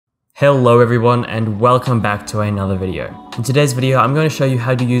Hello everyone and welcome back to another video. In today's video I'm going to show you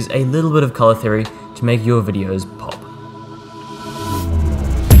how to use a little bit of color theory to make your videos pop.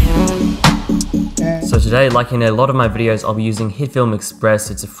 So today, like in a lot of my videos, I'll be using Hitfilm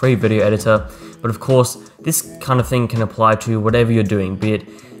Express. It's a free video editor, but of course this kind of thing can apply to whatever you're doing, be it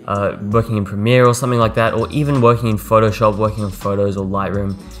working in Premiere or something like that, or even working in Photoshop, working on photos or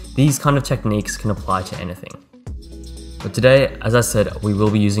Lightroom. These kind of techniques can apply to anything. But today, as I said, we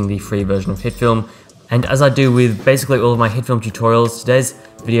will be using the free version of Hitfilm, and as I do with basically all of my Hitfilm tutorials, today's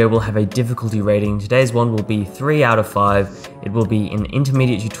video will have a difficulty rating. Today's one will be 3 out of 5. It will be an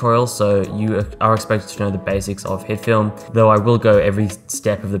intermediate tutorial, so you are expected to know the basics of Hitfilm, though I will go every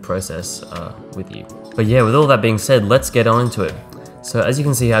step of the process with you. But yeah, with all that being said, let's get on into it. So as you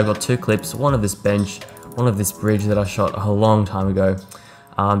can see, I've got 2 clips, one of this bench, one of this bridge that I shot a long time ago.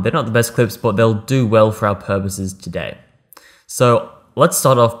 They're not the best clips, but they'll do well for our purposes today. So let's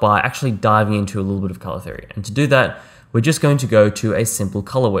start off by actually diving into a little bit of color theory. And to do that, we're just going to go to a simple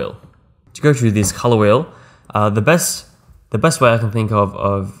color wheel. To go through this color wheel, the best way I can think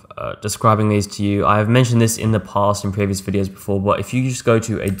of describing these to you, I have mentioned this in the past in previous videos before, but if you just go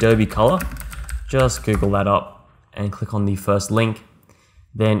to Adobe Color, just Google that up and click on the first link,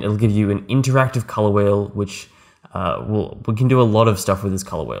 then it'll give you an interactive color wheel, which we can do a lot of stuff with this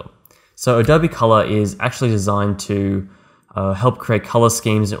color wheel. So Adobe Color is actually designed to help create color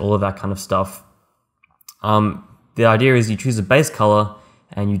schemes and all of that kind of stuff. The idea is you choose a base color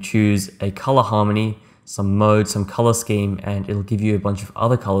and you choose a color harmony, some mode, some color scheme, and it'll give you a bunch of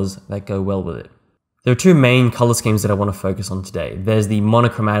other colors that go well with it. There are 2 main color schemes that I want to focus on today. There's the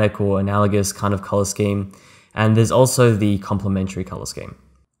monochromatic or analogous kind of color scheme, and there's also the complementary color scheme.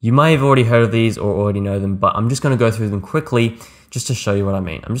 You may have already heard of these or already know them, but I'm just going to go through them quickly just to show you what I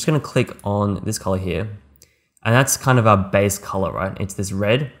mean. I'm just going to click on this color here. And that's kind of our base color, right? It's this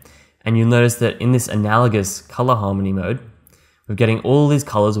red. And you'll notice that in this analogous color harmony mode, we're getting all these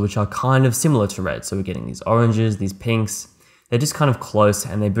colors which are kind of similar to red. So we're getting these oranges, these pinks. They're just kind of close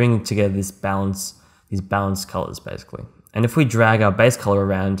and they bring together this balance, these balanced colors basically. And if we drag our base color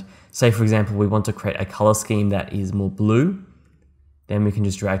around, say for example, we want to create a color scheme that is more blue, then we can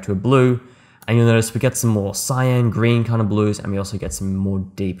just drag to a blue. And you'll notice we get some more cyan, green kind of blues, and we also get some more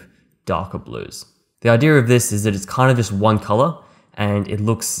deep, darker blues. The idea of this is that it's kind of just one color and it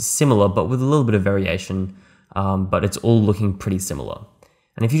looks similar, but with a little bit of variation, but it's all looking pretty similar.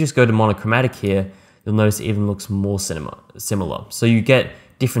 And if you just go to monochromatic here, you'll notice it even looks more similar. So you get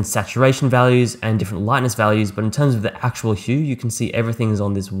different saturation values and different lightness values, but in terms of the actual hue, you can see everything is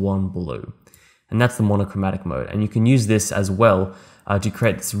on this one blue. And that's the monochromatic mode. And you can use this as well to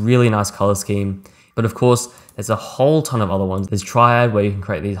create this really nice color scheme. But of course, there's a whole ton of other ones. There's triad, where you can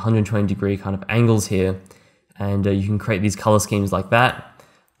create these 120-degree kind of angles here, and you can create these color schemes like that.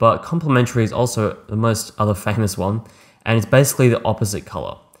 But complementary is also the most other famous one, and it's basically the opposite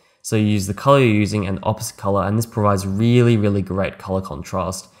color. So you use the color you're using and the opposite color, and this provides really, really great color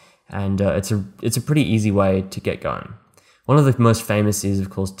contrast, and it's a pretty easy way to get going. One of the most famous is, of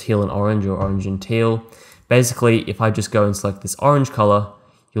course, teal and orange, or orange and teal. Basically, if I just go and select this orange color,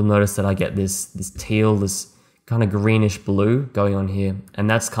 you'll notice that I get this teal, this kind of greenish blue going on here. And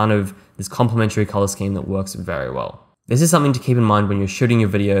that's kind of this complementary color scheme that works very well. This is something to keep in mind when you're shooting your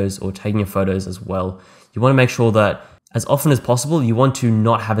videos or taking your photos as well. You want to make sure that as often as possible, you want to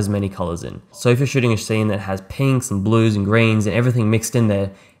not have as many colors in. So if you're shooting a scene that has pinks and blues and greens and everything mixed in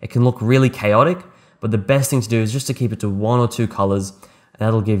there, it can look really chaotic. But the best thing to do is just to keep it to 1 or 2 colors.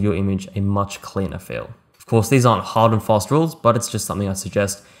 That'll give your image a much cleaner feel. Of course, these aren't hard and fast rules, but it's just something I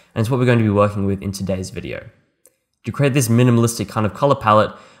suggest, and it's what we're going to be working with in today's video. To create this minimalistic kind of color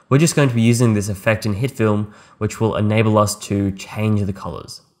palette, we're just going to be using this effect in Hitfilm, which will enable us to change the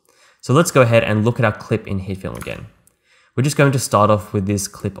colors. So let's go ahead and look at our clip in Hitfilm again. We're just going to start off with this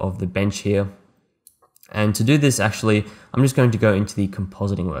clip of the bench here. And to do this, actually, I'm just going to go into the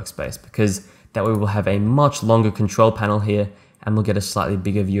compositing workspace, because that way we'll have a much longer control panel here, and we'll get a slightly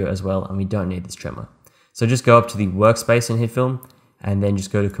bigger view as well, and we don't need this trimmer. So just go up to the workspace in Hitfilm, and then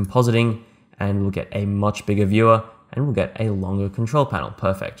just go to compositing, and we'll get a much bigger viewer, and we'll get a longer control panel.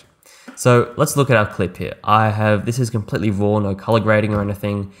 Perfect. So let's look at our clip here. This is completely raw, no color grading or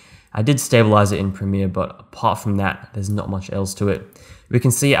anything. I did stabilize it in Premiere, but apart from that, there's not much else to it. We can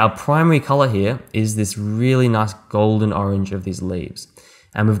see our primary color here is this really nice golden orange of these leaves.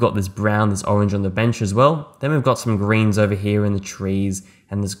 And we've got this brown, this orange on the bench as well. Then we've got some greens over here in the trees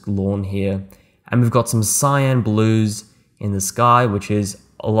and this lawn here. And we've got some cyan blues in the sky, which is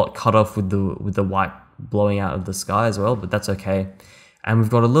a lot cut off with the white blowing out of the sky as well, but that's okay. And we've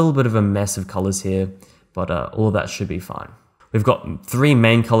got a little bit of a mess of colors here, but all of that should be fine. We've got three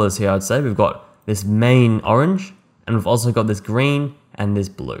main colors here, I'd say. We've got this main orange, and we've also got this green and this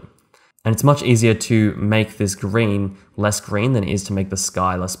blue. And it's much easier to make this green less green than it is to make the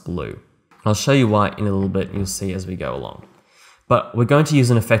sky less blue. I'll show you why in a little bit, you'll see as we go along. But we're going to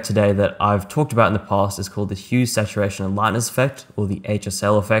use an effect today that I've talked about in the past. It's called the hue, saturation, and lightness effect, or the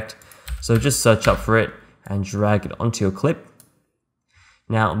HSL effect. So just search up for it and drag it onto your clip.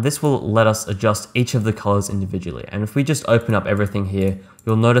 Now, this will let us adjust each of the colors individually. And if we just open up everything here,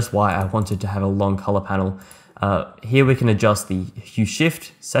 you'll notice why I wanted to have a long color panel. Here we can adjust the hue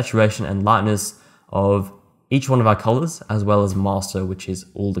shift, saturation, and lightness of each one of our colors, as well as master, which is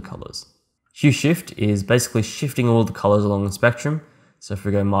all the colors. Hue shift is basically shifting all the colors along the spectrum. So if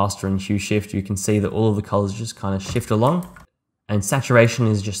we go master and hue shift, you can see that all of the colors just kind of shift along. And saturation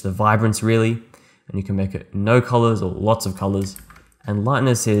is just the vibrance really, and you can make it no colors or lots of colors. And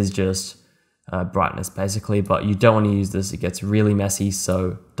lightness is just brightness basically, but you don't want to use this, it gets really messy,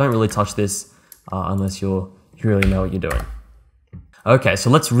 so don't really touch this unless you really know what you're doing. Okay, so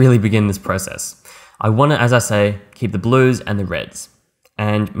let's really begin this process. I want to, as I say, keep the blues and the reds,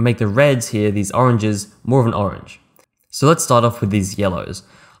 and make the reds here, these oranges, more of an orange. So let's start off with these yellows.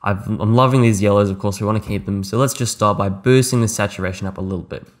 I'm loving these yellows, of course we want to keep them, so let's just start by boosting the saturation up a little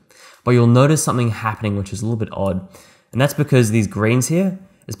bit. But you'll notice something happening which is a little bit odd, and that's because these greens here,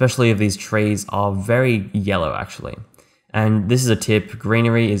 especially of these trees, are very yellow actually. And this is a tip,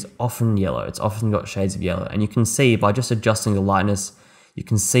 greenery is often yellow, it's often got shades of yellow, and you can see by just adjusting the lightness, you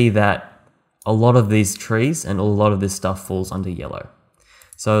can see that a lot of these trees and a lot of this stuff falls under yellow.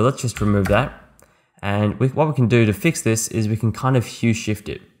 So let's just remove that. And what we can do to fix this is we can kind of hue shift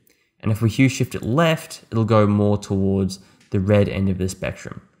it. And if we hue shift it left, it'll go more towards the red end of the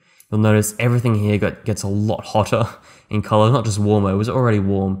spectrum. You'll notice everything here gets a lot hotter in color, not just warmer, it was already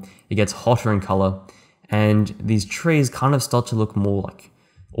warm. It gets hotter in color. And these trees kind of start to look more like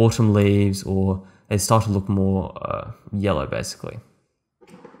autumn leaves, or they start to look more yellow basically.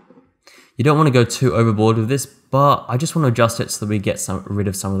 You don't want to go too overboard with this, but I just want to adjust it so that we get rid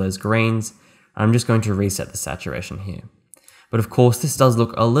of some of those greens. I'm just going to reset the saturation here. But of course, this does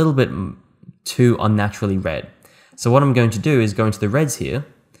look a little bit too unnaturally red. So what I'm going to do is go into the reds here.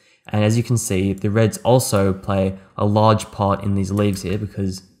 And as you can see, the reds also play a large part in these leaves here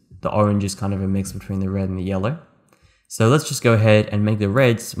because the orange is kind of a mix between the red and the yellow. So let's just go ahead and make the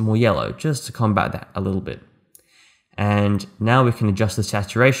reds more yellow just to combat that a little bit. And now we can adjust the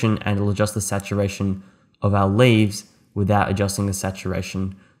saturation, and it'll adjust the saturation of our leaves without adjusting the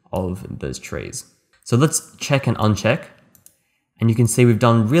saturation of those trees. So let's check and uncheck. And you can see we've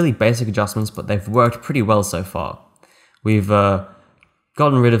done really basic adjustments, but they've worked pretty well so far. We've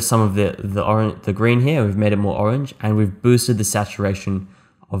gotten rid of some of the green here, we've made it more orange, and we've boosted the saturation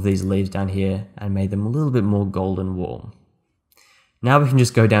of these leaves down here and made them a little bit more golden warm. Now we can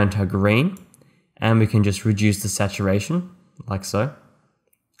just go down to our green, and we can just reduce the saturation, like so.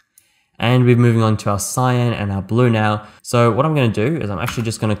 And we're moving on to our cyan and our blue now. So what I'm going to do is I'm actually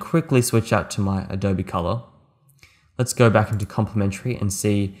just going to quickly switch out to my Adobe color. Let's go back into complementary and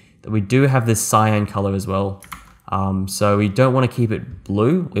see that we do have this cyan color as well. So we don't want to keep it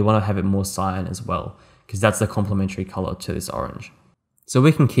blue, we want to have it more cyan as well, because that's the complementary color to this orange. So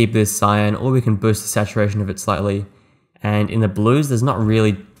we can keep this cyan, or we can boost the saturation of it slightly. And in the blues, there's not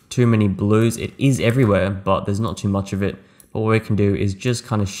really too many blues. It is everywhere, but there's not too much of it. But what we can do is just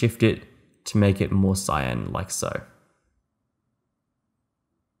kind of shift it to make it more cyan, like so.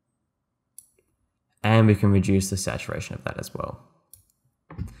 And we can reduce the saturation of that as well.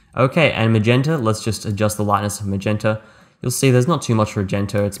 Okay, and magenta, let's just adjust the lightness of magenta. You'll see there's not too much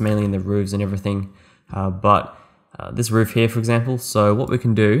magenta, it's mainly in the roofs and everything. But this roof here, for example, so what we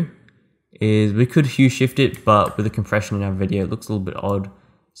can do is we could hue shift it, but with the compression in our video, it looks a little bit odd.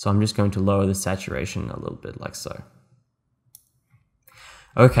 So I'm just going to lower the saturation a little bit, like so.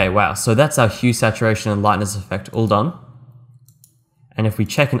 Okay, wow, so that's our hue, saturation, and lightness effect all done. And if we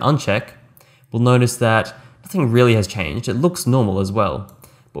check and uncheck, we'll notice that nothing really has changed. It looks normal as well,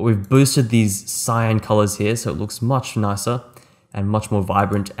 but we've boosted these cyan colors here, so it looks much nicer and much more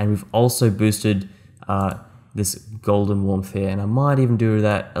vibrant. And we've also boosted this golden warmth here, and I might even do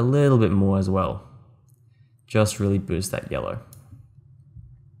that a little bit more as well. Just really boost that yellow.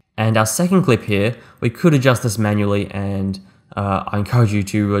 And our second clip here, we could adjust this manually, and I encourage you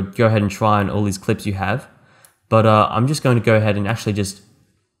to go ahead and try on all these clips you have. But I'm just going to go ahead and actually just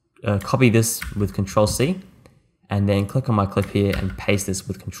copy this with Control-C, and then click on my clip here and paste this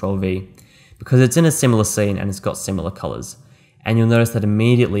with Control-V, because it's in a similar scene and it's got similar colors. And you'll notice that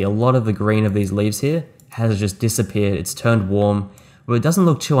immediately a lot of the green of these leaves here has just disappeared. It's turned warm, but it doesn't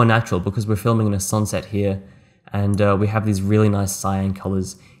look too unnatural because we're filming in a sunset here. and we have these really nice cyan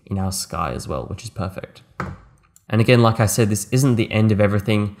colors in our sky as well, which is perfect. And again, like I said, this isn't the end of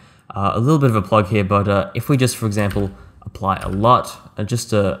everything. A little bit of a plug here, but if we just, for example, apply a LUT,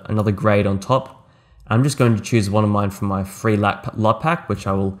 just another grade on top, I'm just going to choose one of mine from my free LUT pack, which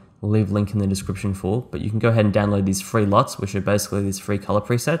I will leave a link in the description for, but you can go ahead and download these free LUTs, which are basically these free color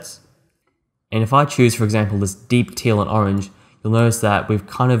presets. And if I choose, for example, this deep teal and orange, you'll notice that we've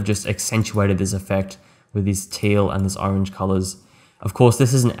kind of just accentuated this effect with these teal and this orange colors. Of course,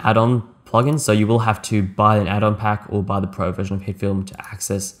 this is an add-on plugin, so you will have to buy an add-on pack or buy the pro version of Hitfilm to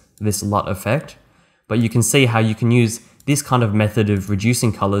access this LUT effect. But you can see how you can use this kind of method of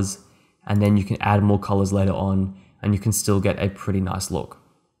reducing colors, and then you can add more colors later on, and you can still get a pretty nice look.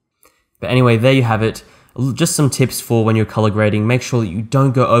 But anyway, there you have it. Just some tips for when you're color grading. Make sure that you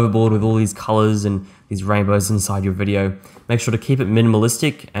don't go overboard with all these colors and these rainbows inside your video. Make sure to keep it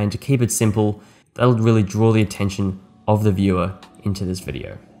minimalistic and to keep it simple. That'll really draw the attention of the viewer into this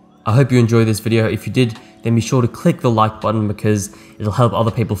video. I hope you enjoyed this video. If you did, then be sure to click the like button because it'll help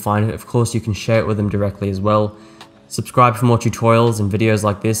other people find it. Of course, you can share it with them directly as well. Subscribe for more tutorials and videos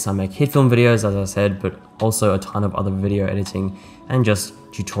like this. I make Hitfilm videos, as I said, but also a ton of other video editing and just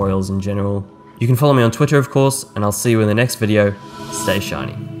tutorials in general. You can follow me on Twitter, of course, and I'll see you in the next video. Stay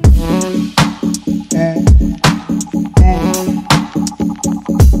shiny.